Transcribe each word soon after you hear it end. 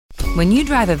When you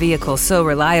drive a vehicle so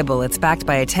reliable it's backed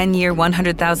by a 10-year,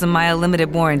 100,000-mile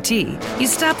limited warranty, you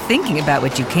stop thinking about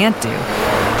what you can't do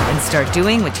and start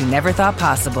doing what you never thought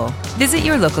possible. Visit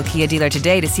your local Kia dealer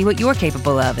today to see what you're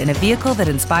capable of in a vehicle that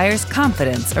inspires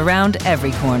confidence around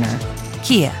every corner.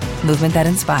 Kia, movement that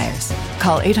inspires.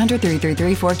 Call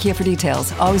 800-333-4KIA for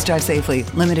details. Always drive safely.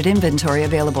 Limited inventory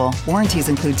available. Warranties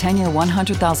include 10-year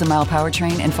 100,000-mile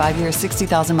powertrain and 5-year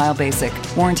 60,000-mile basic.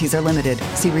 Warranties are limited.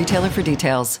 See retailer for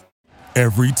details.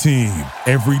 Every team,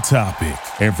 every topic,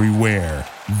 everywhere.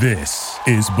 This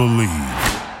is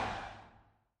Believe.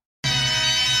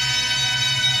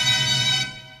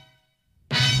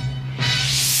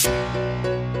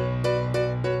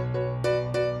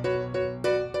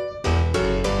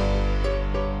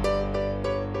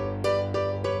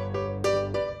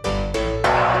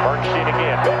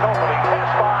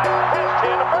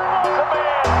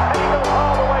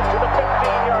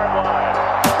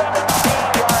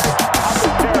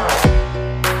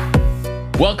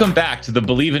 Welcome back to the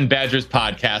Believe in Badgers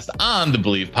podcast on the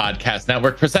Believe Podcast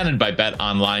Network, presented by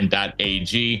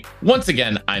betonline.ag. Once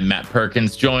again, I'm Matt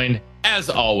Perkins, joined, as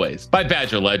always, by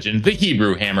Badger legend, the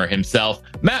Hebrew Hammer himself,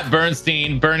 Matt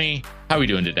Bernstein. Bernie, how are we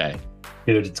doing today?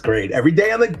 Dude, it's great. Every day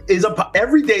is a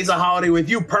holiday with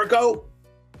you, Perko.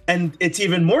 And it's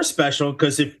even more special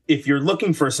because if you're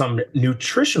looking for some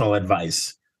nutritional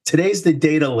advice, today's the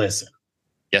day to listen.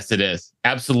 Yes, it is.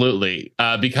 Absolutely.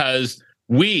 Because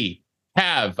we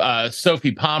have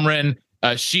Sophie Pomrehn.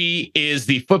 She is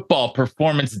the football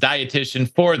performance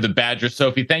dietitian for the Badgers.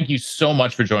 Sophie, thank you so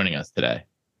much for joining us today.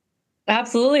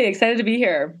 Absolutely. Excited to be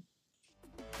here.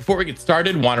 Before we get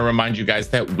started, want to remind you guys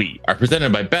that we are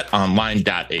presented by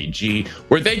betonline.ag,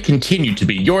 where they continue to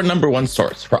be your number one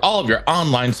source for all of your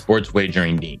online sports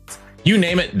wagering needs. You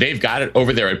name it, they've got it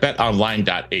over there at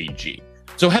betonline.ag.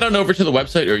 So head on over to the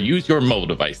website or use your mobile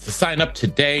device to sign up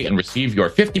today and receive your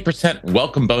 50%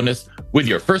 welcome bonus with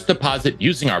your first deposit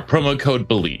using our promo code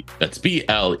BELIEVE. That's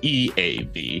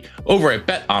BLEAV over at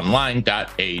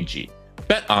betonline.ag.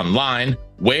 BetOnline,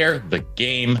 where the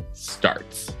game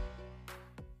starts.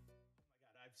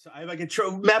 I have like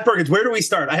a Matt Perkins, where do we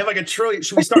start? I have like a trillion.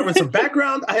 Should we start with some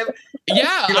background?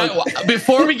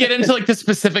 Before we get into like the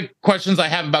specific questions I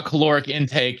have about caloric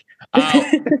intake,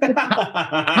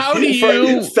 how do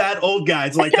you fat old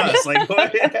guys like us?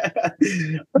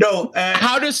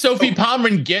 How does Sophie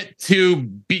Pomrehn get to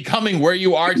becoming where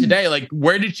you are today? Like,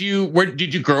 where did you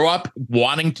grow up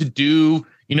wanting to do?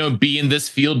 Be in this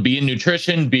field, be in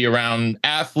nutrition, be around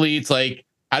athletes. Like,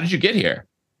 how did you get here?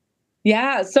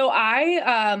 Yeah, so I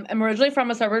am originally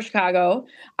from a suburb of Chicago.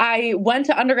 I went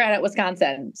to undergrad at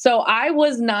Wisconsin. So I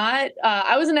was an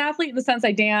athlete in the sense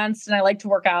I danced and I like to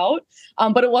work out,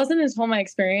 but it wasn't until my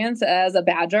experience as a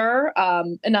Badger,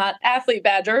 and not athlete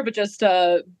Badger, but just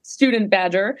a student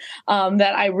Badger,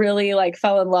 that I really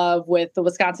fell in love with the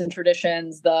Wisconsin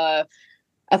traditions, the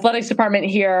athletics department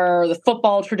here, the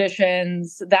football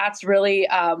traditions. That's really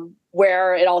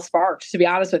where it all sparked, to be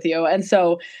honest with you. And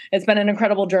so it's been an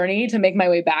incredible journey to make my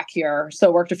way back here.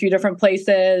 So worked a few different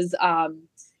places.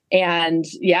 And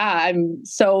yeah, I'm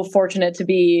so fortunate to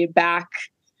be back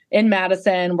in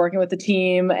Madison working with the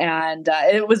team. And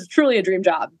it was truly a dream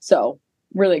job. So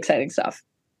really exciting stuff.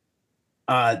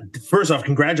 First off,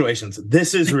 congratulations.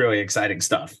 This is really exciting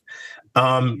stuff.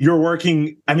 You're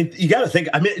working, you got to think,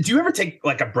 do you ever take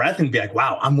a breath and be like,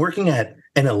 wow, I'm working at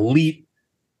an elite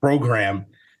program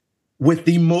with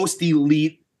the most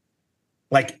elite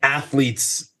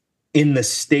athletes in the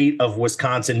state of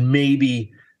Wisconsin,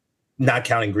 maybe not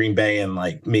counting Green Bay and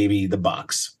maybe the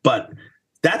Bucks, but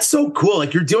that's so cool.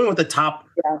 You're dealing with the top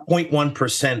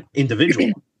 0.1%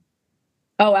 individual.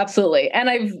 Oh, absolutely.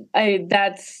 And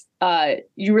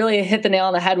you really hit the nail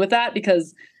on the head with that,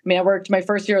 because I worked, my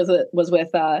first year was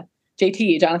with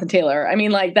JT, Jonathan Taylor.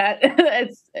 That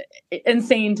it's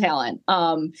insane talent.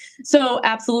 So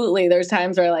absolutely, there's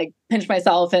times where I pinch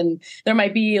myself and there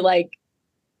might be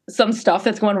some stuff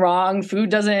that's going wrong.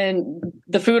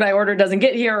 The food I ordered doesn't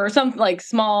get here, or some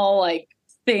small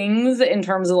things in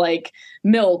terms of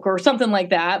milk or something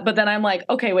like that. But then I'm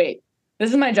okay, wait,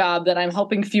 this is my job that I'm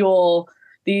helping fuel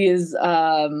these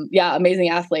amazing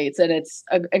athletes, and it's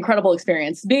an incredible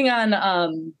experience being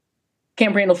on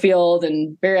Camp Randall Field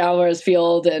and Barry Alvarez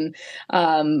Field, and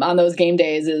on those game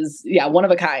days is one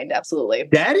of a kind. Absolutely.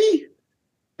 Daddy?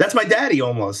 That's my daddy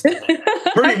almost.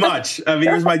 Pretty much. He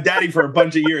was my daddy for a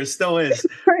bunch of years, still is.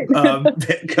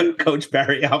 Coach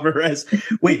Barry Alvarez.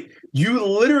 Wait, you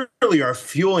literally are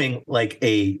fueling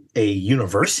a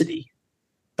university.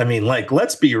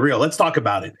 Let's be real. Let's talk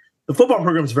about it. The football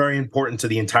program is very important to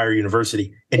the entire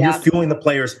university, and you're fueling the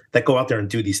players that go out there and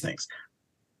do these things.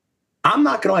 I'm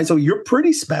not gonna lie. So you're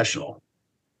pretty special.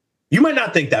 You might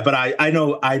not think that, but I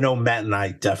know Matt and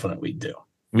I definitely do.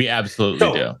 We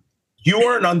absolutely do. You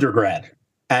are an undergrad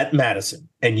at Madison,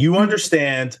 and you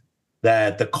understand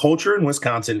that the culture in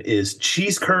Wisconsin is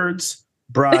cheese curds,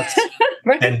 brats,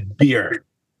 right. and beer.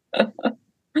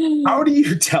 How do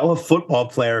you tell a football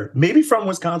player, maybe from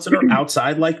Wisconsin or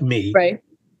outside like me, right,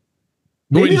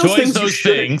 who enjoys those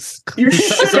things? You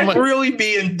shouldn't really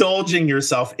be indulging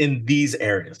yourself in these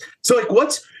areas. So like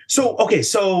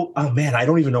oh man, I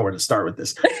don't even know where to start with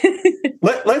this.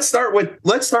 Let's start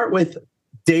with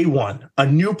day one. A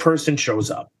new person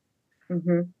shows up.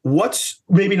 Mm-hmm. What's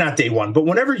maybe not day one, but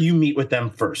whenever you meet with them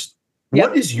first, yep.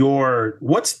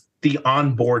 What's the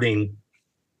onboarding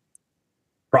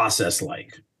process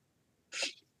like?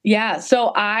 Yeah.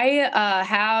 So I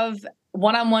have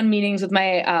one-on-one meetings with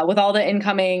my with all the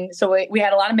incoming. So we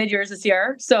had a lot of mid-years this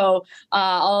year. So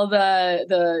all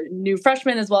the new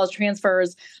freshmen as well as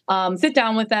transfers, sit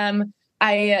down with them.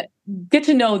 I get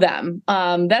to know them.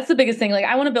 That's the biggest thing. Like,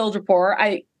 I want to build rapport.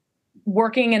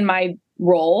 Working in my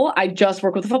role, I just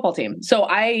work with the football team. So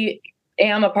I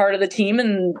am a part of the team,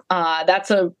 and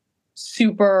that's a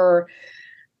super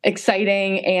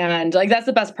exciting, and like, that's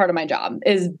the best part of my job,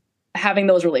 is having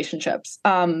those relationships.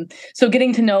 So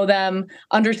getting to know them,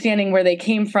 understanding where they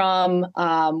came from,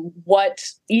 what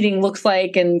eating looks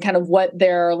like, and kind of what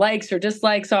their likes or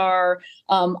dislikes are,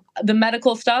 the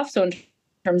medical stuff. So in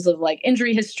terms of like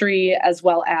injury history, as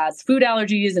well as food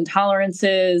allergies,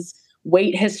 intolerances,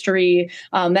 weight history,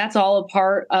 that's all a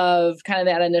part of kind of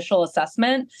that initial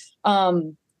assessment.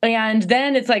 And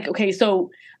then it's like, okay, so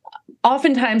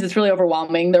oftentimes it's really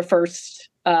overwhelming their first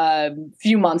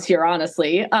few months here,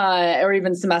 honestly, or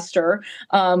even semester.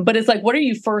 But it's like, what are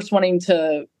you first wanting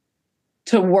to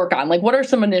work on? Like, what are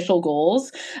some initial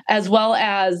goals, as well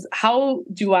as how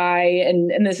do I,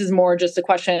 and this is more just a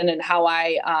question, and how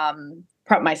I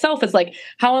prep myself is like,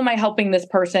 how am I helping this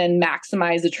person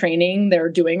maximize the training they're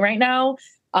doing right now,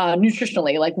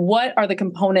 nutritionally? Like, what are the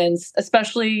components,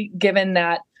 especially given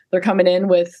that they're coming in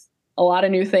with a lot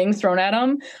of new things thrown at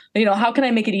them, how can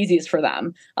I make it easiest for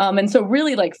them? And so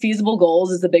really, like, feasible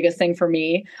goals is the biggest thing for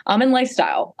me, and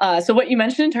lifestyle. So what you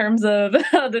mentioned in terms of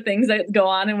the things that go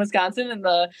on in Wisconsin and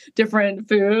the different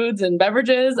foods and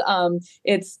beverages,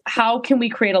 it's how can we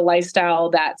create a lifestyle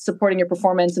that's supporting your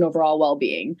performance and overall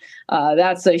well-being?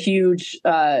 That's a huge,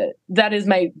 that is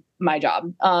my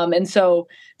job. And so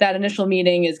that initial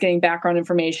meeting is getting background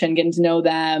information, getting to know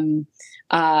them,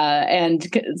 and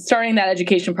starting that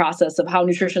education process of how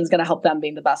nutrition is going to help them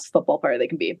being the best football player they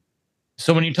can be.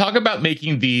 So when you talk about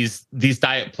making these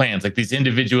diet plans, like these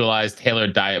individualized,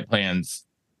 tailored diet plans,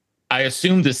 I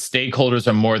assume the stakeholders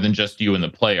are more than just you and the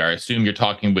player. I assume you're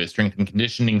talking with strength and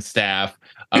conditioning staff.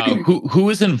 Who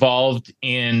is involved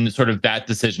in sort of that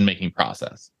decision-making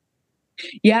process?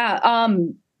 Yeah.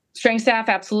 Strength staff,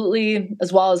 absolutely,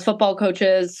 as well as football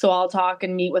coaches. So I'll talk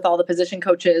and meet with all the position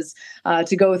coaches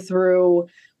to go through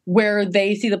where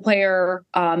they see the player.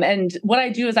 And what I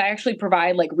do is I actually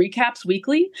provide like recaps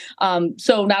weekly.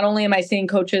 So not only am I seeing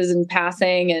coaches and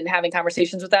passing and having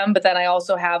conversations with them, but then I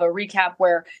also have a recap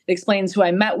where it explains who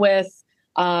I met with,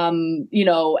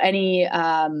 any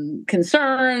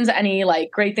concerns, any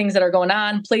like great things that are going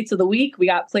on. Plates of the week. We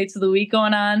got plates of the week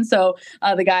going on. So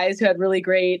the guys who had really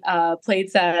great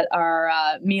plates at our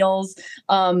meals.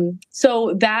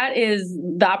 So that is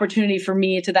the opportunity for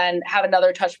me to then have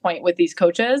another touch point with these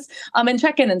coaches and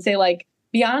check in and say, like,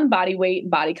 beyond body weight and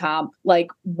body comp,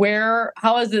 like,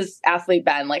 how has this athlete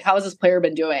been? Like, how has this player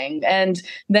been doing? And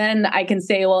then I can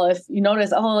say, well, if you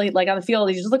notice, like on the field,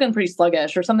 he's just looking pretty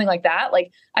sluggish or something like that,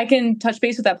 like, I can touch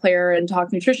base with that player and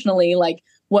talk nutritionally, like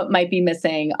what might be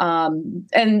missing.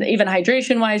 And even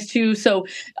hydration wise too. So,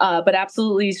 but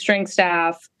absolutely strength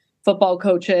staff, football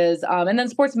coaches, and then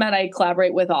sports med I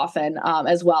collaborate with often,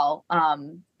 as well.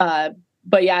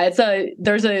 But yeah,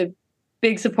 there's a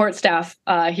big support staff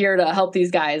here to help these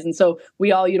guys. And so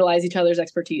we all utilize each other's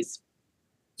expertise.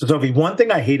 So Sophie, one thing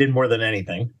I hated more than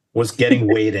anything was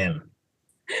getting weighed in.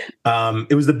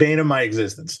 It was the bane of my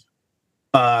existence.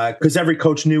 Because every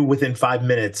coach knew within 5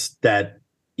 minutes that,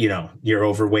 you're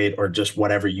overweight or just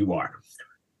whatever you are.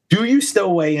 Do you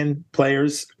still weigh in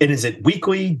players? And is it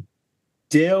weekly,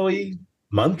 daily,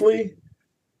 monthly?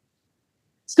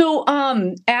 So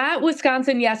at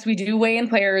Wisconsin, yes, we do weigh in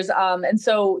players. And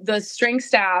so the strength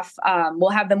staff will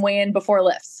have them weigh in before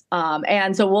lifts.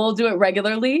 And so we'll do it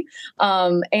regularly.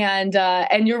 And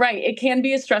you're right, it can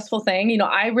be a stressful thing.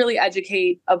 I really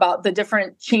educate about the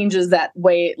different changes that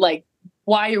weigh, like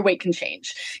why your weight can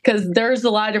change, because there's a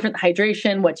lot of different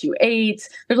hydration, what you ate.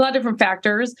 There's a lot of different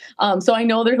factors. So I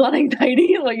know there's a lot of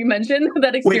anxiety, like you mentioned,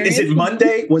 that experience. Wait, is it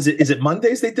Monday? Is it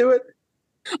Mondays they do it?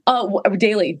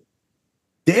 Daily.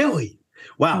 Daily.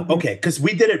 Wow. Mm-hmm. Okay. Because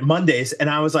we did it Mondays, and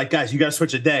I was like, guys, you got to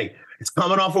switch a day. It's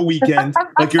coming off a weekend.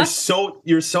 Like you're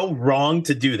so wrong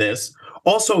to do this.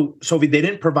 Also, Sophie, they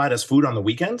didn't provide us food on the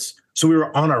weekends, so we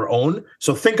were on our own.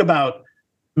 So think about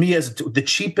me as the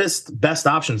cheapest, best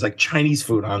options, like Chinese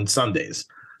food on Sundays.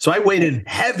 So I weighed in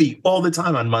heavy all the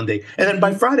time on Monday, and then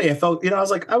by Friday, I felt, I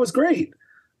was like, I was great,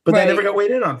 but I never got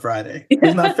weighed in on Friday. It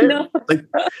was not fair.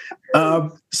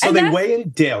 No. So they weigh in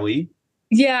daily.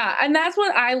 Yeah, and that's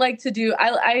what I like to do.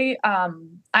 I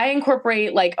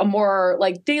incorporate like a more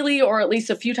like daily or at least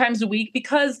a few times a week,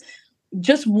 because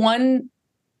just one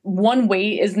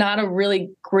weight is not a really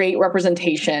great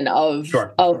representation of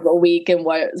a week and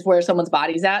where someone's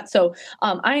body's at. So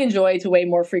I enjoy to weigh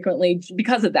more frequently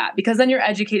because of that, because then you're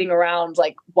educating around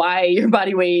like why your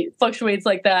body weight fluctuates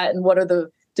like that and what are the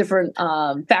different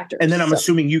factors. And then I'm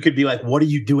assuming you could be like, what are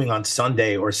you doing on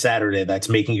Sunday or Saturday that's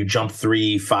making you jump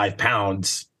 3-5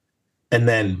 pounds? And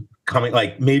then coming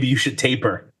like, maybe you should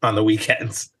taper on the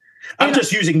weekends. I'm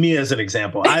just using me as an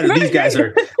example. These guys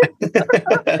are.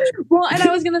 Well, and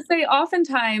I was going to say,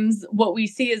 oftentimes what we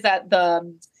see is that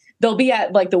they'll be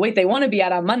at like the weight they want to be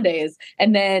at on Mondays.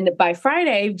 And then by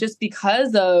Friday, just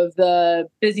because of the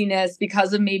busyness,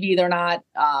 because of maybe they're not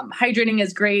hydrating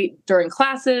as great during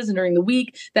classes and during the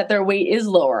week, that their weight is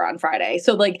lower on Friday.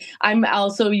 So like, I'm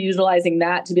also utilizing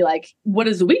that to be like, what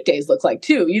does the weekdays look like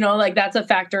too? Like that's a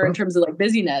factor in terms of like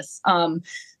busyness.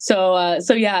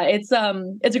 So yeah, it's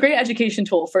a great education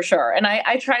tool for sure. And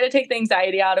I try to take the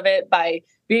anxiety out of it by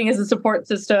being as a support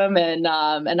system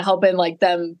and helping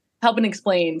helping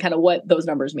explain kind of what those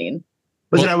numbers mean.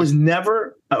 Listen, I was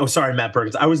never, sorry, Matt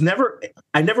Perkins. I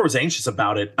never was anxious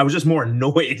about it. I was just more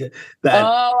annoyed that.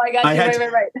 Oh, I got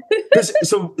you. Right.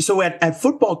 So at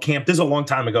football camp, this is a long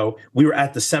time ago, we were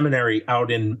at the seminary out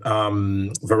in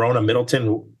Verona,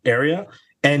 Middleton area.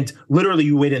 And literally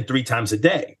you weighed in 3 times a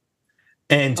day.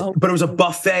 But it was a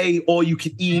buffet, all you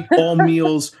could eat, all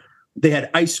meals. They had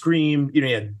ice cream, you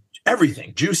had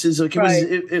everything, juices. Like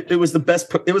it was the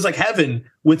best. It was like heaven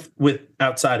with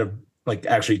outside of like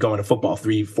actually going to football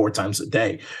 3-4 times a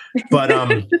day. But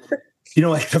like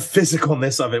the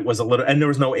physicalness of it was a little, and there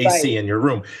was no AC in your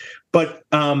room. But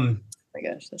my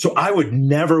gosh, so I would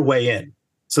never weigh in.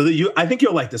 So I think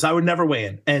you'll like this. I would never weigh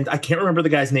in, and I can't remember the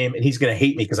guy's name, and he's gonna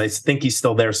hate me because I think he's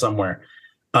still there somewhere.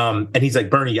 And he's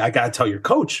like, Bernie, I gotta tell your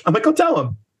coach. I'm like, go tell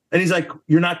him. And he's like,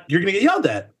 you're gonna get yelled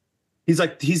at. He's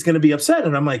like, he's gonna be upset.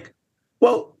 And I'm like,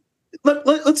 well, let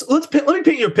me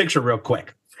paint you a picture real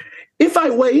quick. If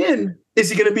I weigh in, is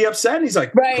he gonna be upset? And he's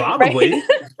like, probably. Right.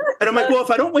 And I'm like, well,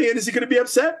 if I don't weigh in, is he gonna be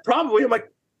upset? Probably. I'm like,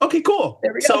 okay, cool.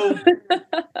 There we go.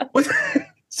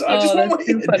 So I just won't weigh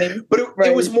in. Funny. But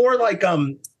it was more like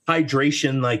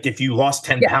hydration. Like if you lost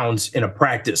 10 pounds in a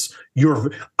practice,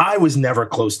 I was never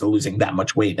close to losing that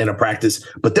much weight in a practice,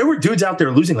 but there were dudes out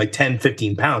there losing like 10,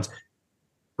 15 pounds,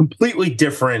 completely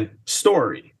different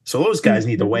story. So those guys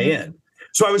need to weigh in.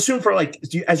 So I would assume for like,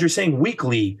 as you're saying,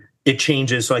 weekly, it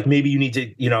changes. So like maybe you need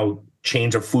to,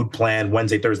 change a food plan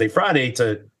Wednesday, Thursday, Friday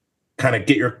to kind of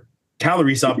get your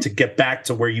calories up to get back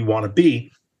to where you want to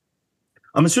be.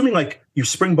 I'm assuming like your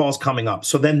spring ball's coming up.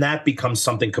 So then that becomes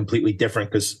something completely different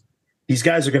because these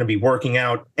guys are going to be working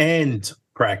out and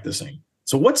practicing.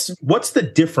 So what's the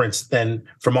difference then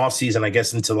from off season, I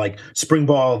guess, into like spring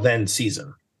ball, then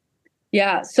season?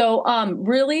 Yeah. So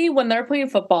really when they're playing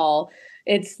football,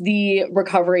 it's the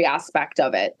recovery aspect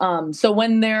of it. So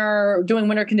when they're doing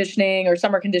winter conditioning or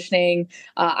summer conditioning,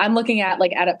 I'm looking at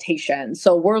like adaptation.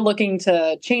 So we're looking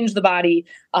to change the body,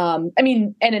 and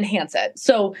enhance it.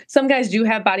 So some guys do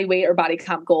have body weight or body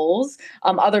comp goals.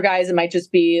 Other guys, it might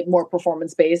just be more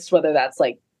performance based, whether that's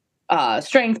like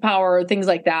strength, power, things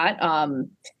like that.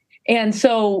 And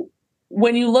so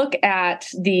when you look at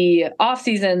the off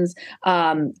seasons,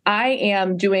 I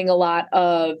am doing a lot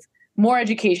of more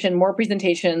education, more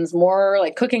presentations, more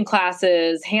like cooking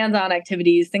classes, hands-on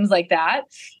activities, things like that.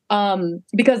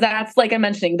 Because that's, like I'm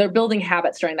mentioning, they're building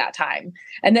habits during that time.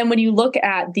 And then when you look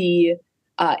at the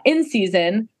in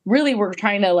season, really we're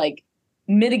trying to like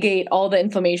mitigate all the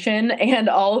inflammation and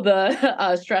all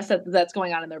the stress that's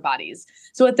going on in their bodies.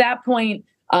 So at that point,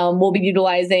 we'll be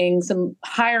utilizing some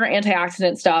higher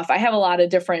antioxidant stuff. I have a lot of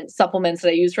different supplements that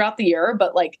I use throughout the year,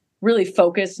 but like really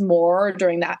focus more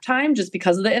during that time just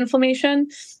because of the inflammation,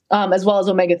 as well as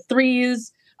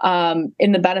omega-3s,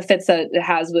 in the benefits that it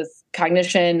has with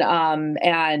cognition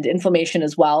and inflammation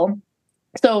as well.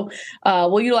 So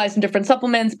we'll utilize some different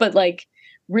supplements, but like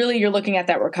really you're looking at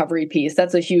that recovery piece.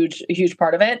 That's a huge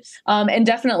part of it. And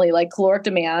definitely like caloric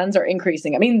demands are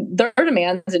increasing. I mean, their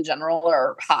demands in general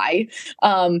are high.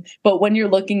 But when you're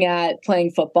looking at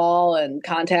playing football and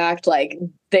contact, like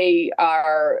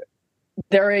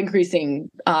they're increasing.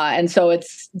 And so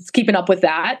it's keeping up with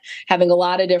that, having a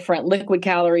lot of different liquid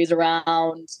calories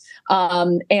around,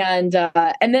 and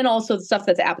then also the stuff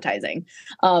that's appetizing.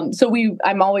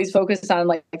 I'm always focused on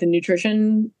like the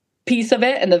nutrition piece of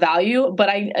it and the value, but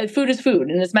food is food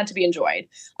and it's meant to be enjoyed.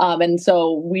 And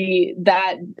so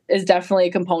that is definitely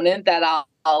a component that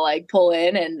I'll like pull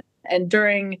in and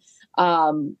during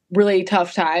really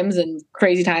tough times and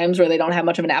crazy times where they don't have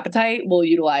much of an appetite, we'll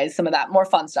utilize some of that more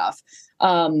fun stuff.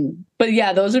 But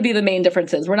yeah, those would be the main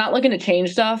differences. We're not looking to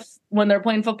change stuff when they're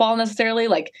playing football necessarily.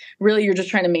 Like really, you're just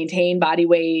trying to maintain body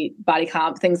weight, body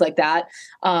comp, things like that.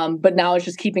 But now it's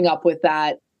just keeping up with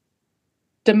that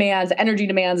energy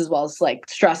demands, as well as like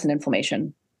stress and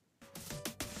inflammation.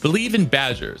 Believe in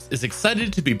Badgers is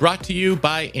excited to be brought to you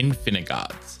by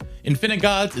Infinigods.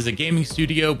 Infinigods is a gaming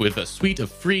studio with a suite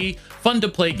of free,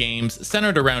 fun-to-play games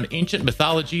centered around ancient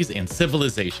mythologies and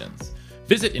civilizations.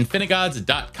 Visit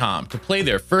Infinigods.com to play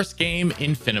their first game,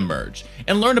 Infinimerge,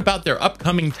 and learn about their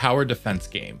upcoming tower defense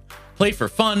game. Play for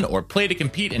fun or play to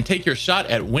compete and take your shot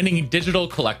at winning digital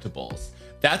collectibles.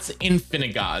 That's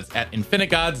Infinigods at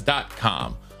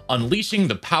Infinigods.com, unleashing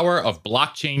the power of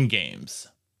blockchain games.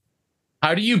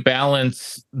 How do you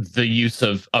balance the use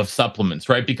of supplements,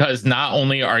 right? Because not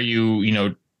only are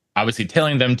you, obviously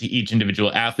tailoring them to each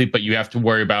individual athlete, but you have to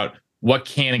worry about what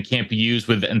can and can't be used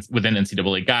within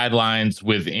NCAA guidelines,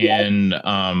 within,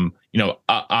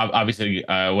 obviously,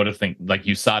 what I think like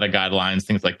USADA guidelines,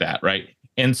 things like that, right?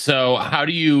 And so how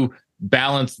do you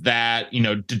balance that,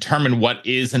 determine what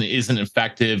is and isn't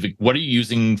effective? What are you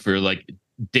using for like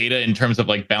data in terms of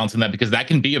like balancing that? Because that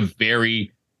can be a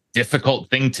very difficult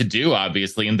thing to do,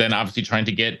 obviously. And then obviously trying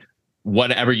to get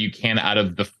whatever you can out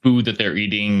of the food that they're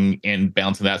eating and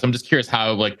balancing that. So I'm just curious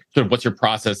how, like, sort of what's your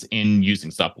process in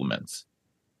using supplements?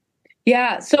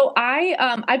 Yeah. So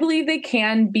I believe they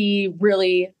can be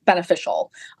really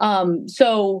beneficial.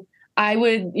 So I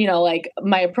would, like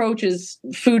my approach is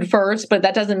food first, but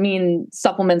that doesn't mean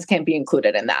supplements can't be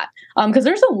included in that. Because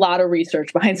there's a lot of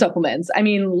research behind supplements. I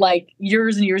mean, like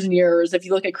years and years and years. If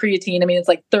you look at creatine, I mean, it's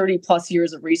like 30 plus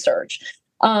years of research.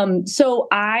 So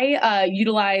I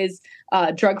utilize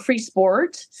drug-free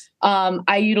sport.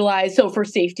 I utilize, so for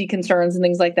safety concerns and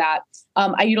things like that,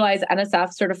 I utilize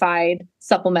NSF certified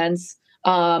supplements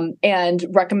and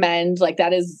recommend, like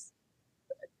that is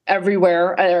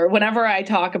everywhere. Or whenever I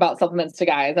talk about supplements to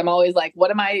guys, I'm always like,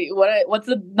 what's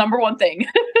the number one thing?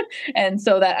 And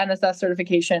so that NSF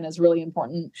certification is really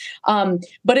important.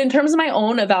 But in terms of my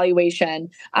own evaluation,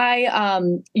 I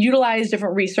utilize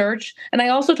different research, and I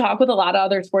also talk with a lot of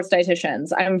other sports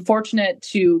dietitians. I'm fortunate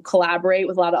to collaborate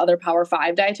with a lot of other Power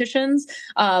 5 dietitians.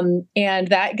 And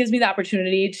that gives me the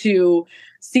opportunity to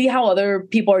see how other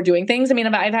people are doing things. I mean,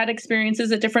 I've had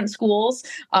experiences at different schools,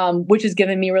 which has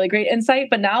given me really great insight.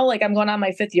 But now, like, I'm going on my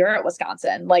 5th year at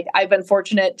Wisconsin. Like, I've been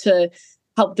fortunate to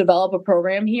help develop a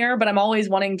program here, but I'm always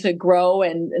wanting to grow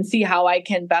and see how I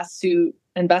can best suit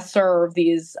and best serve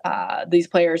these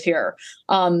players here.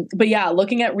 But yeah,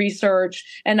 looking at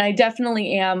research, and I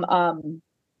definitely am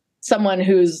someone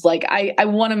who's like, I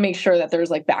want to make sure that there's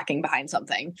like backing behind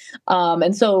something.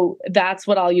 And so that's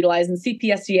what I'll utilize. And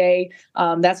CPSDA,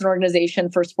 that's an organization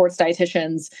for sports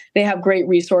dietitians. They have great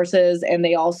resources, and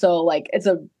they also, like, it's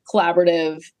a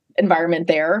collaborative environment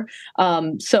there.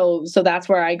 So that's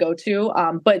where I go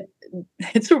to. But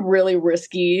it's a really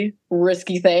risky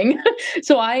thing.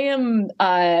 So I am,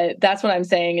 that's what I'm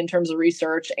saying in terms of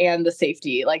research and the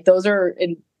safety. Like, those are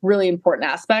really important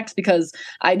aspects, because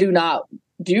I do not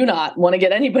want to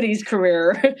get anybody's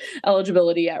career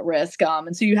eligibility at risk.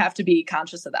 And so you have to be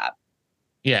conscious of that.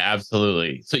 Yeah,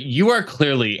 absolutely. So you are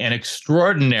clearly an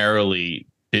extraordinarily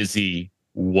busy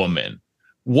woman.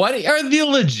 What are the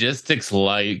logistics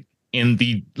like in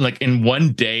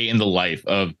one day in the life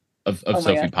of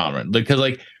Sophie Pomrehn?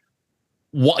 Because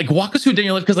walk us through a day in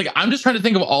your life. Because like, I'm just trying to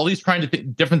think of all these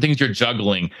different things you're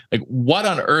juggling. Like, what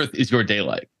on earth is your day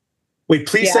like? Wait,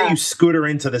 please say you scooter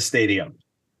into the stadium.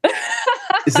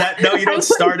 Is that, no, you don't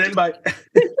start in by,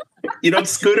 you don't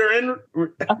scooter in?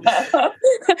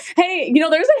 Hey,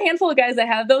 there's a handful of guys that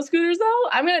have those scooters though.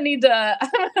 I'm going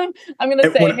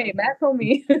to say, hey, Matt told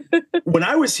me. When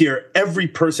I was here, every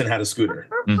person had a scooter.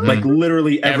 Mm-hmm. Like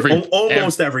literally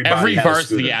almost everybody. Every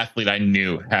varsity athlete I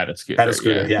knew had a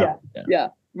scooter. Yeah.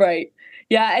 Right.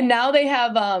 Yeah, and now they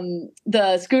have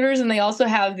the scooters, and they also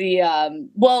have the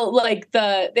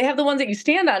they have the ones that you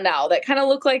stand on now that kind of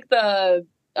look like the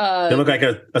They look like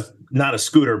not a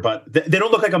scooter, but they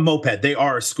don't look like a moped. They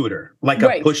are a scooter, like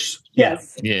a push.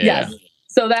 Yes. Yes.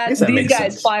 So that these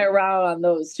guys fly around on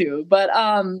those too. But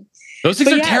those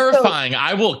things are terrifying.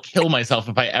 I will kill myself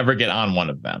if I ever get on one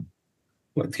of them.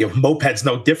 Well, moped's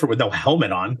no different with no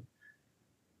helmet on.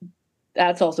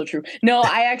 That's also true. No,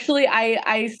 I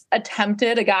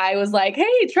attempted. A guy was like,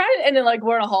 "Hey, try it," and then like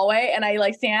we're in a hallway, and I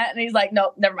like stand, and he's like,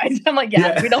 "No, never mind." I'm like,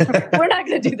 "Yeah, we're not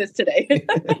going to do this today."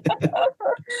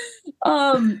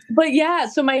 But yeah,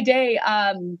 so my day,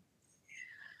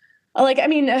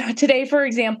 today, for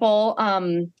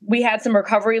example, we had some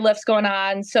recovery lifts going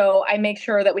on. So I make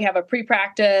sure that we have a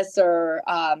pre-practice or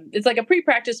it's like a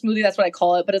pre-practice smoothie. That's what I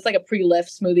call it, but it's like a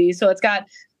pre-lift smoothie. So it's got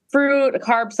fruit, a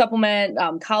carb supplement,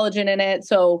 collagen in it.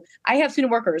 So I have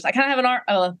student workers. I kind of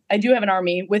have I do have an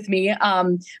army with me.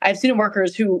 I have student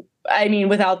workers who,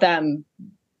 without them,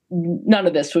 none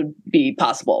of this would be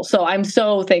possible. So I'm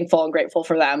so thankful and grateful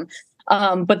for them.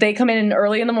 But they come in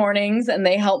early in the mornings and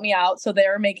they help me out. So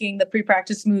they're making the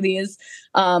pre-practice smoothies.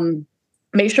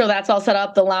 Make sure that's all set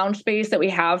up. The lounge space that we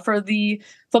have for the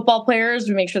football players,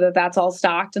 we make sure that that's all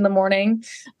stocked in the morning.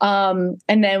 And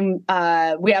then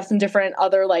we have some different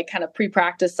other like kind of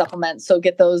pre-practice supplements. So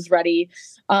get those ready.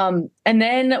 And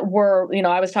then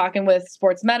I was talking with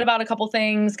sports med about a couple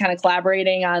things, kind of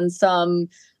collaborating on some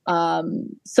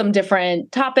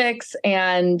different topics.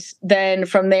 And then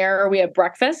from there we have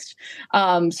breakfast.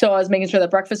 So I was making sure that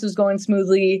breakfast was going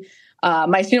smoothly.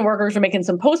 My student workers were making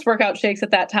some post-workout shakes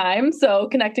at that time. So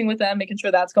connecting with them, making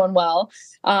sure that's going well.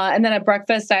 And then at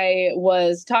breakfast, I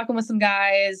was talking with some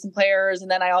guys, some players, and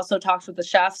then I also talked with the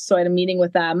chefs. So I had a meeting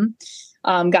with them,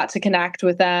 got to connect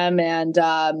with them and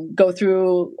go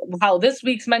through how this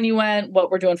week's menu went, what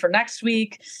we're doing for next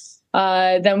week.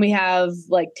 Then we have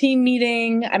like team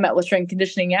meeting. I met with strength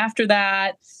conditioning after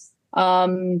that.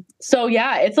 So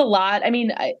yeah, it's a lot.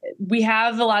 We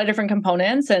have a lot of different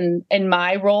components, and in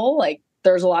my role, like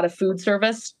there's a lot of food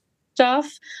service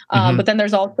stuff. But then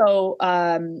there's also,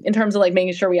 in terms of like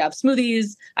making sure we have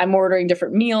smoothies, I'm ordering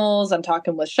different meals. I'm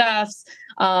talking with chefs.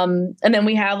 And then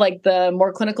we have like the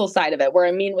more clinical side of it where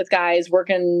I meet with guys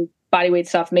working body weight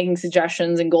stuff, making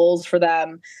suggestions and goals for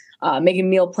them, making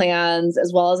meal plans,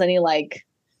 as well as any like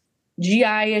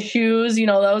GI issues,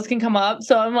 those can come up.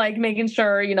 So I'm like making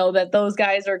sure, that those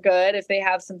guys are good if they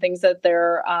have some things that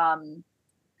they're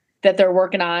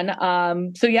working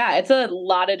on. So yeah, it's a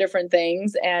lot of different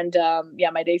things. And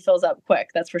my day fills up quick.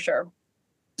 That's for sure.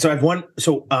 So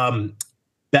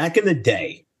back in the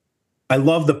day, I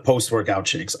love the post-workout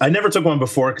shakes. I never took one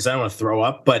before because I don't want to throw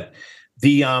up, but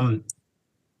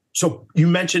so you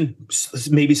mentioned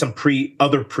maybe some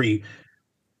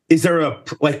is there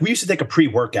we used to take a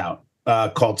pre-workout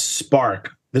called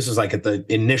Spark. This is like at the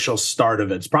initial start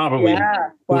of it. It's probably,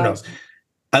 who knows?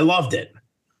 I loved it.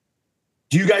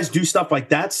 Do you guys do stuff like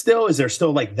that still? Is there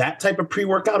still like that type of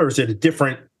pre-workout or is it a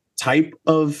different type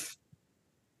of?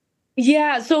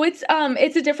 Yeah. So it's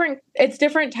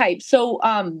different types. So,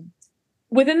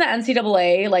 within the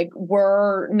NCAA, like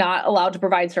we're not allowed to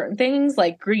provide certain things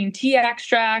like green tea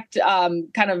extract,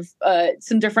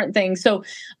 some different things. So,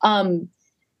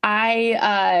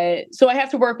 I have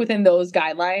to work within those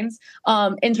guidelines.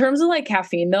 In terms of like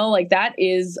caffeine though, like that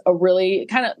is a really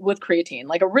kind of with creatine,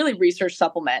 like a really research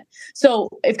supplement. So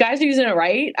if guys are using it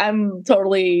right, I'm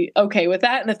totally okay with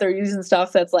that. And if they're using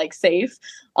stuff that's like safe,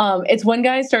 it's when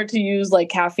guys start to use like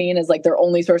caffeine as like their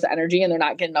only source of energy and they're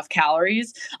not getting enough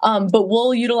calories. But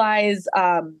we'll utilize,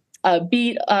 a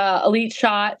beet elite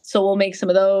shot. So we'll make some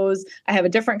of those. I have a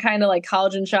different kind of like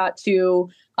collagen shot too.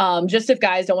 Just if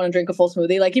guys don't want to drink a full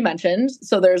smoothie, like you mentioned.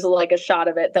 So there's like a shot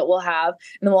of it that we'll have.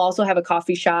 And then we'll also have a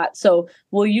coffee shot. So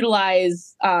we'll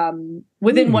utilize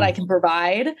within what I can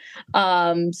provide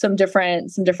some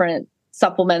different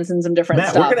supplements and some different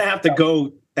stuff. We're going to have to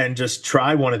go and just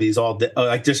try one of these all day.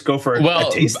 Like just go for a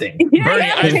tasting.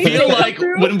 Bernie, I feel like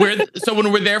when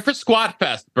we're there for Squat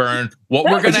Fest, what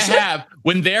we're going to have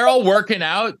when they're all working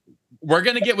out, we're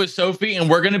going to get with Sophie and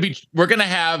we're going to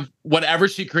have whatever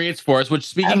she creates for us, which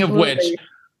speaking of which,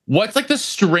 what's like the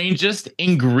strangest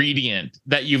ingredient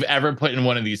that you've ever put in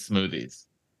one of these smoothies?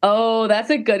 Oh, that's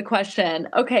a good question.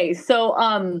 Okay.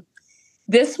 So,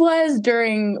 this was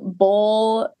during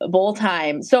bowl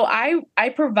time. So I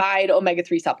provide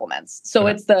omega-3 supplements. So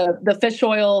it's the fish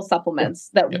oil supplements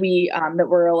that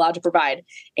we're allowed to provide.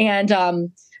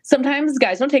 And, sometimes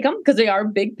guys don't take them because they are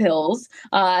big pills,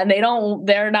 and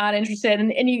they're not interested.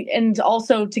 And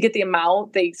also to get the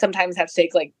amount, they sometimes have to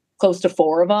take like close to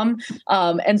 4 of them.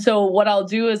 And so what I'll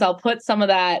do is I'll put some of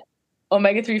that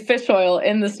omega-3 fish oil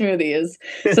in the smoothies.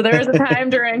 So there was a time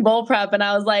during bowl prep and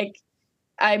I was like,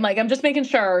 I'm like, I'm just making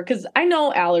sure, because I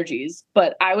know allergies,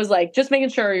 but I was like, just making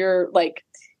sure you're like,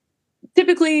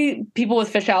 typically people with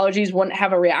fish allergies wouldn't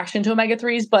have a reaction to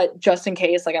omega-3s, but just in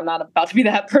case, like I'm not about to be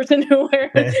that person who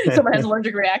someone has an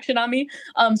allergic reaction on me.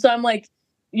 So I'm like,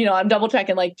 I'm double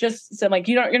checking, like so I'm like,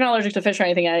 you're not allergic to fish or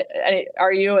anything,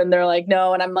 are you? And they're like,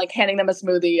 no. And I'm like handing them a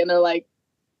smoothie and they're like,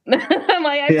 I'm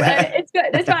like, it's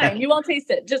good. It's fine. You won't taste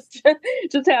it. Just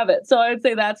have it. So I would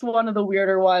say that's one of the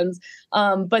weirder ones.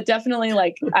 But definitely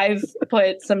like I've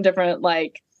put some different,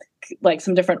 like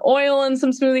some different oil in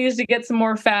some smoothies to get some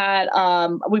more fat.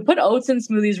 We put oats in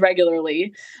smoothies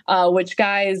regularly, which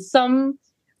guys, some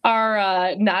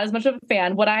are not as much of a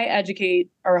fan. What I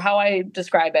educate or how I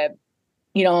describe it,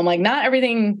 I'm like, not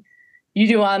everything you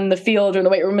do on the field or in the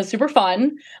weight room is super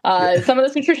fun. Some of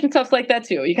this nutrition stuff's like that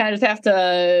too. You kind of just have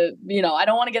to, I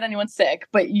don't want to get anyone sick,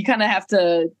 but you kind of have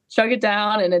to chug it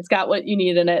down and it's got what you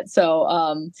need in it. So,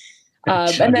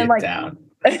 and then like, down.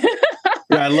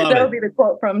 Yeah, I love that'll it. be the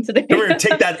quote from today. Come here,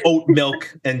 take that oat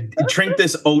milk and drink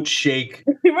this oat shake.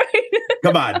 Right.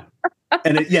 Come on.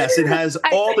 And it has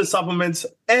all the supplements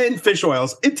and fish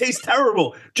oils. It tastes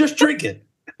terrible. Just drink it.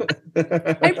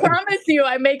 I promise you,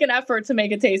 I make an effort to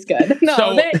make it taste good. No,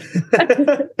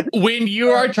 so, when you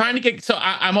are trying to get,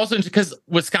 I'm also into, because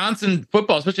Wisconsin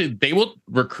football, especially, they will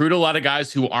recruit a lot of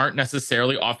guys who aren't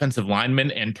necessarily offensive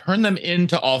linemen and turn them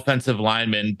into offensive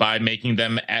linemen by making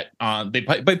them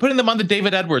by putting them on the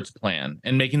David Edwards plan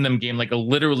and making them gain like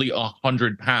literally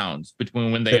 100 pounds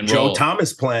between when they enroll. Joe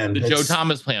Thomas plan. Joe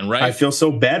Thomas plan, right? I feel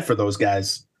so bad for those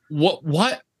guys.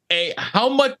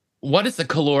 What is the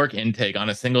caloric intake on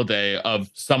a single day of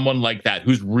someone like that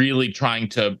who's really trying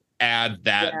to add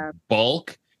that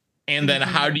bulk? And then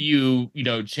how do you,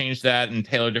 change that and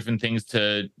tailor different things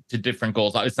to different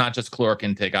goals? It's not just caloric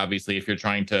intake, obviously, if you're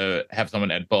trying to have someone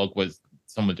add bulk with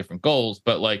some with different goals.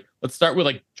 But like, let's start with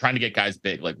like trying to get guys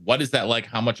big. Like, what is that like?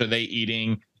 How much are they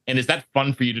eating? And is that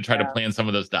fun for you to try to plan some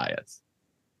of those diets?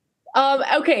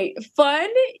 Okay, fun,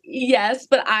 yes,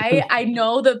 but I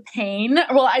know the pain.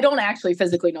 Well, I don't actually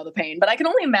physically know the pain, but I can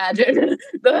only imagine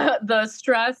the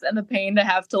stress and the pain to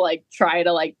have to like try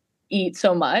to like eat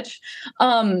so much.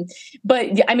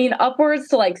 But I mean, upwards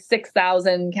to like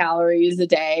 6,000 calories a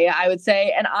day, I would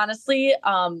say. And honestly,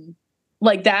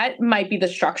 like that might be the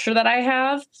structure that I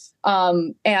have,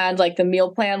 and like the meal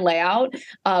plan layout.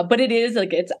 But it is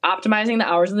like, it's optimizing the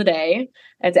hours of the day.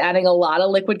 It's adding a lot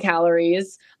of liquid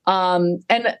calories. And,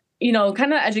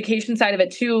 kind of education side of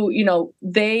it too,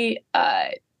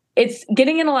 it's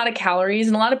getting in a lot of calories,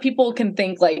 and a lot of people can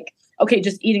think like, okay,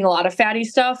 just eating a lot of fatty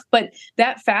stuff, but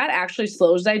that fat actually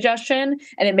slows digestion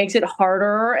and it makes it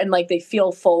harder and like they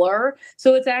feel fuller.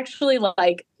 So it's actually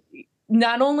like,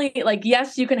 not only like,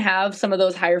 yes, you can have some of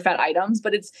those higher fat items,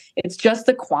 but it's just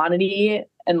the quantity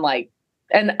and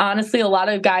honestly, a lot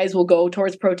of guys will go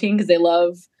towards protein because they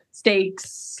love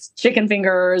steaks, chicken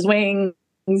fingers, wings,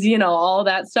 all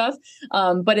that stuff.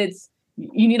 But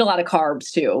you need a lot of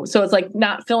carbs too. So it's like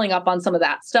not filling up on some of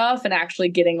that stuff and actually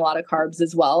getting a lot of carbs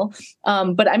as well.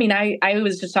 But I mean, I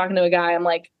was just talking to a guy, I'm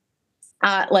like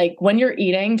when you're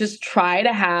eating, just try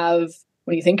to have,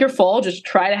 when you think you're full, just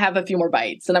try to have a few more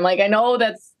bites. And I'm like, I know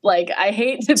that's like, I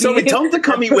hate to be. So tell him to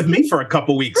come eat with me for a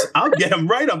couple weeks. I'll get him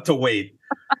right up to weight.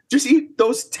 Just eat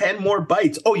those 10 more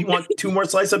bites. Oh, you want 2 more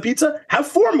slices of pizza? Have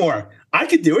 4 more. I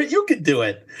could do it. You could do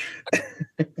it.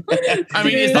 I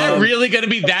mean, is that really going to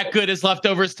be that good as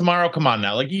leftovers tomorrow? Come on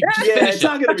now. Like, it's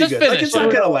not going to be good. Like, it's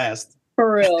not going to last.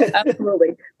 For real.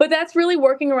 Absolutely. But that's really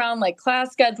working around like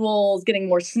class schedules, getting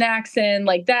more snacks in.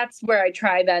 Like, that's where I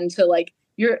try then to like,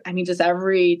 just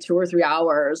every 2 or 3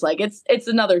 hours, like it's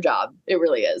another job. It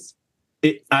really is.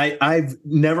 I've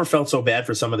never felt so bad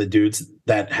for some of the dudes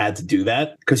that had to do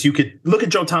that, because you could look at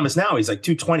Joe Thomas now. He's like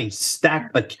 220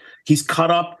 stacked, like he's cut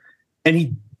up, and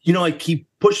he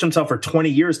pushed himself for 20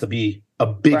 years to be a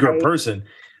bigger person.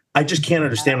 I just can't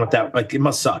understand what that, like, it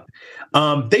must suck.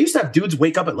 They used to have dudes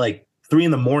wake up at like 3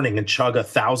 a.m. and chug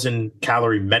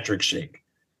 1,000-calorie metric shake.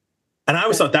 And I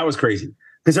always thought that was crazy,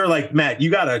 because they're like, Matt, you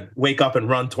got to wake up and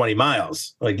run 20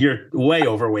 miles. Like, you're way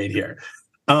overweight here.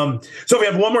 So we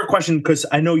have one more question, because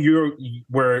I know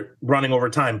we're running over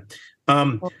time.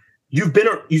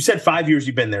 You said 5 years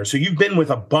you've been there. So you've been with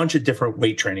a bunch of different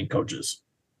weight training coaches.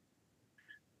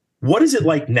 What is it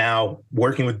like now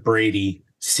working with Brady,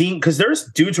 because there's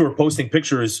dudes who are posting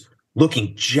pictures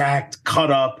looking jacked, cut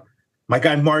up. My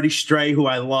guy, Marty Stray, who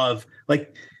I love,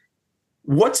 like,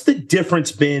 what's the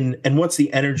difference been, and what's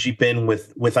the energy been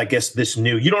with I guess this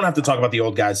new, you don't have to talk about the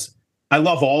old guys. I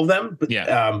love all of them,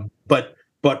 but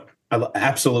but I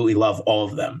absolutely love all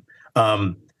of them.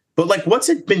 But like, what's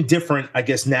it been different, I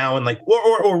guess, now, and like,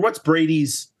 or what's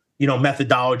Brady's,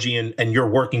 methodology and you're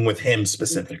working with him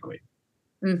specifically?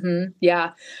 Mm-hmm.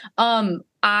 Yeah.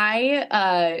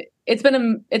 It's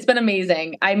been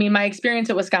amazing. I mean, my experience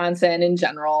at Wisconsin in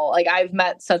general, like I've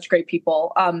met such great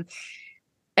people,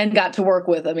 and got to work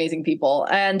with amazing people.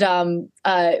 And,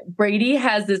 Brady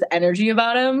has this energy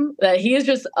about him that he is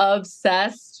just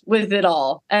obsessed with it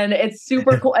all. And it's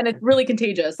super cool. And it's really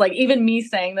contagious. Like even me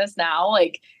saying this now,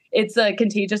 like it's a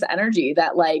contagious energy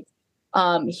that like,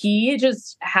 he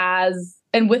just has,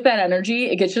 and with that energy,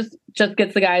 it gets just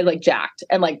gets the guy like jacked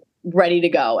and like ready to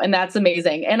go. And that's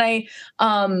amazing. And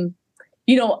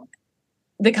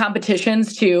the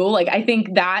competitions too, like I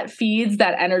think that feeds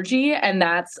that energy, and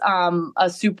that's a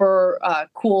super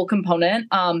cool component.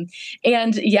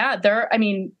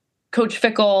 Coach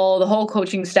Fickle, the whole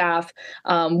coaching staff,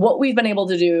 what we've been able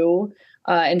to do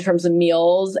in terms of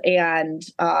meals and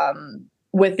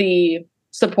with the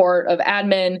support of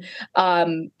admin,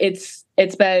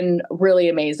 it's been really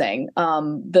amazing.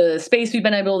 The space we've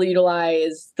been able to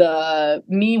utilize,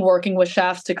 me working with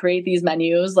chefs to create these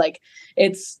menus, like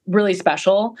it's really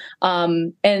special.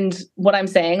 And what I'm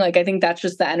saying, like, I think that's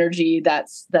just the energy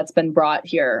that's been brought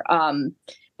here.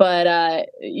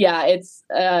 It's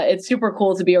super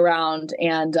cool to be around.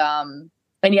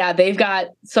 And yeah, they've got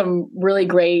some really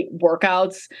great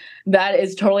workouts that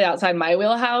is totally outside my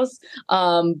wheelhouse.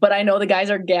 But I know the guys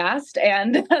are gassed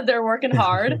and they're working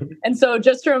hard. And so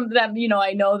just from them,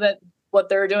 I know that what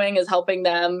they're doing is helping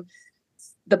them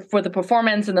for the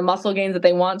performance and the muscle gains that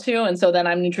they want to. And so then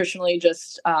I'm nutritionally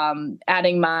just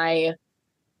adding my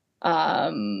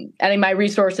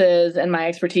resources and my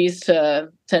expertise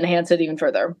to enhance it even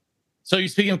further. So you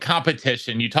speaking of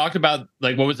competition, you talked about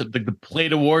like, what was it? The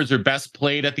plate awards or best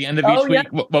plate at the end of each week.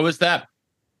 Yeah. What was that?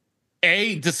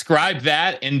 A, describe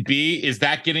that. And B, is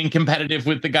that getting competitive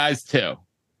with the guys too?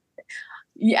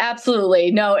 Yeah, absolutely.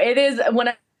 No, it is.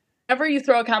 Whenever you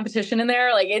throw a competition in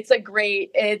there, like it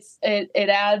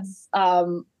adds,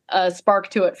 a spark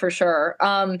to it for sure.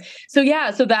 So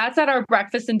that's at our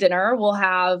breakfast and dinner. We'll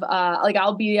have,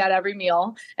 I'll be at every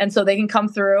meal. And so they can come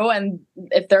through, and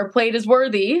if their plate is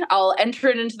worthy, I'll enter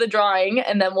it into the drawing,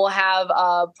 and then we'll have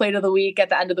a plate of the week at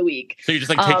the end of the week. So you're just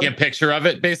like taking a picture of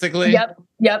it basically?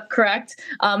 Yep. Correct.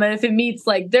 And if it meets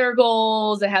like their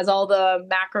goals, it has all the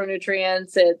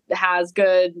macronutrients, it has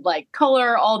good like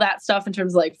color, all that stuff in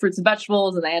terms of like fruits and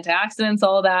vegetables and the antioxidants,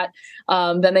 all of that,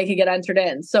 then they can get entered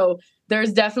in. So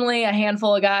there's definitely a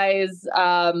handful of guys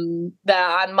that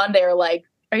on Monday are like,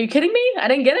 "Are you kidding me? I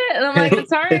didn't get it." And I'm like,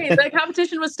 "Sorry, the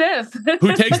competition was stiff."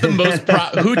 Who takes the most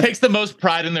Who takes the most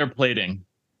pride in their plating?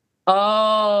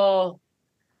 Oh,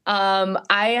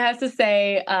 I have to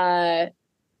say,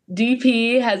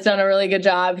 DP has done a really good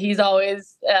job. He's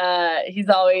always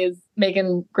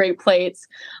making great plates.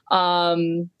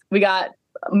 We got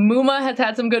Muma has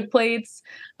had some good plates.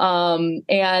 And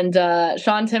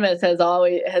Sean Timmis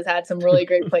has had some really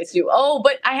great plates too. Oh,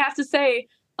 but I have to say,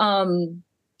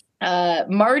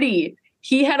 Marty,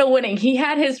 he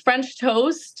had his French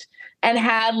toast and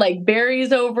had like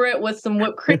berries over it with some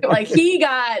whipped cream. Like he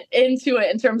got into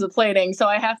it in terms of plating. So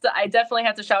I definitely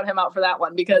have to shout him out for that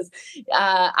one, because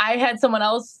I had someone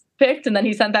else picked, and then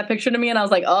he sent that picture to me, and I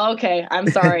was like, "Oh, okay, I'm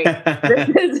sorry. This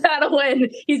is not a win.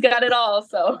 He's got it all."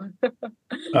 So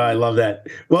I love that.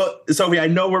 Well, Sophie, I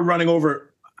know we're running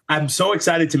over. I'm so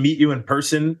excited to meet you in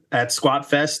person at Squat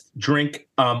Fest. Drink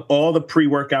all the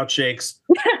pre-workout shakes.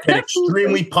 Get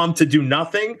extremely pumped to do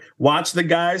nothing. Watch the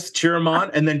guys, cheer them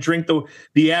on, and then drink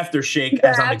the after shake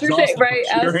as I'm exhausted. Right?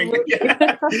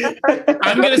 Yeah.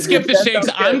 I'm gonna skip the shakes.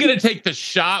 I'm gonna take the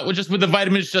shot with the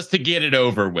vitamins just to get it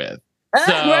over with.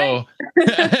 So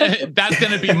that's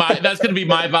gonna be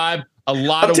my vibe. A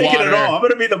lot of water. I'm taking it all. I'm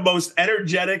gonna be the most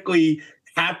energetically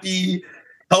happy,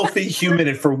 healthy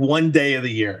human for one day of the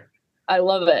year. I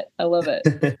love it. Awesome.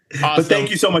 But thank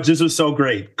you so much. This was so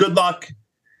great. Good luck.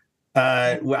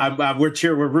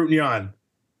 We're rooting you on.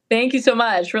 Thank you so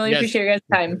much. Really appreciate your guys'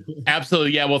 time.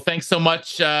 Absolutely. Yeah. Well, thanks so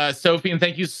much, Sophie, and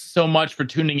thank you so much for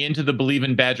tuning into the Believe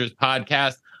in Badgers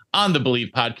podcast on the Believe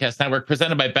Podcast Network,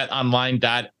 presented by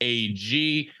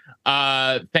betonline.ag.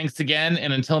 Thanks again,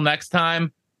 and until next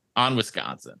time, on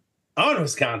Wisconsin. On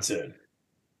Wisconsin.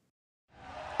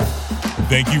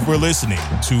 Thank you for listening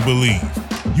to Believe.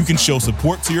 You can show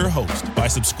support to your host by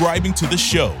subscribing to the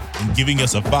show and giving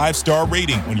us a 5-star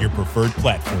rating on your preferred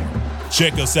platform.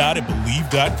 Check us out at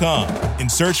Believe.com and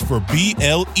search for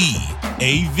BLEAV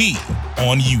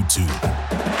on YouTube.